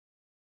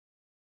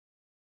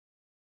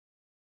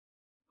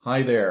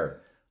Hi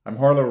there. I'm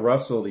Harlow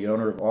Russell, the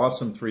owner of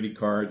Awesome 3D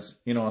Cards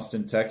in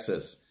Austin,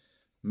 Texas.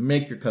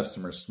 Make your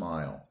customers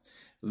smile.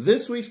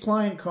 This week's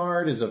client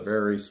card is a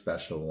very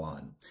special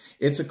one.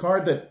 It's a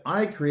card that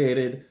I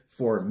created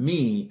for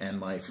me and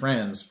my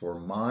friends for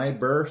my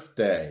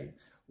birthday.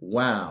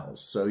 Wow.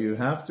 So you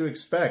have to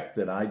expect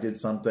that I did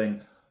something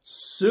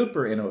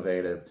super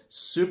innovative,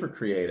 super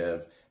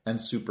creative,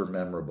 and super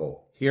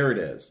memorable. Here it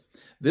is.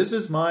 This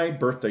is my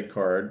birthday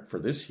card for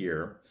this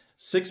year.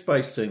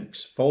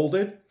 6x6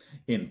 folded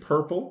in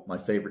purple, my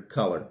favorite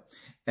color,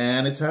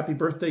 and it's happy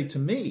birthday to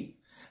me.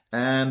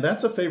 And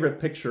that's a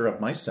favorite picture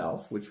of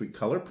myself, which we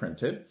color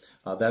printed.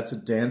 That's a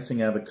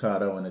dancing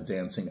avocado and a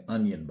dancing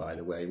onion, by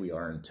the way. We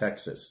are in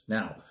Texas.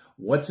 Now,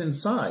 what's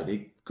inside?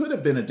 It could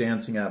have been a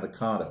dancing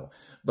avocado,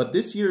 but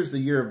this year's the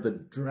year of the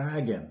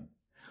dragon.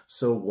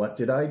 So what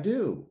did I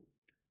do?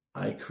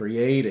 I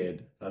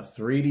created a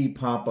 3D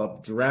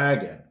pop-up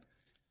dragon.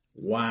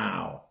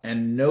 Wow.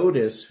 And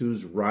notice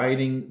who's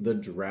riding the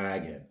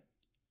dragon.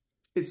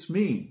 It's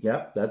me.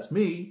 Yep, that's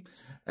me.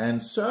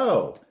 And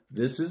so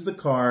this is the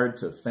card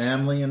to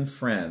family and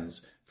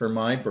friends for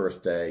my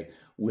birthday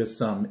with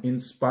some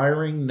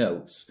inspiring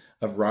notes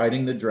of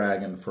riding the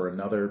dragon for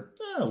another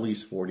at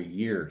least 40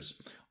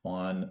 years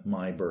on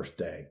my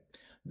birthday.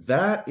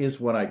 That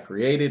is what I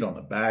created. On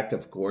the back,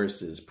 of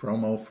course, is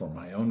promo for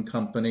my own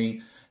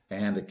company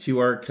and a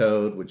QR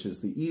code, which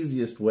is the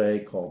easiest way,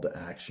 call to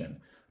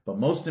action. But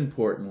most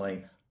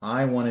importantly,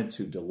 I wanted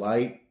to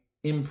delight,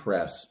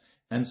 impress,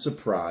 and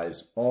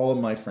surprise all of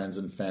my friends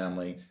and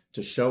family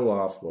to show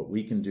off what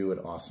we can do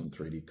at Awesome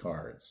 3D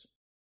Cards.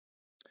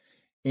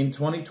 In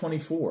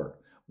 2024,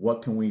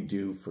 what can we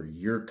do for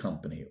your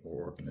company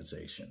or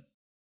organization?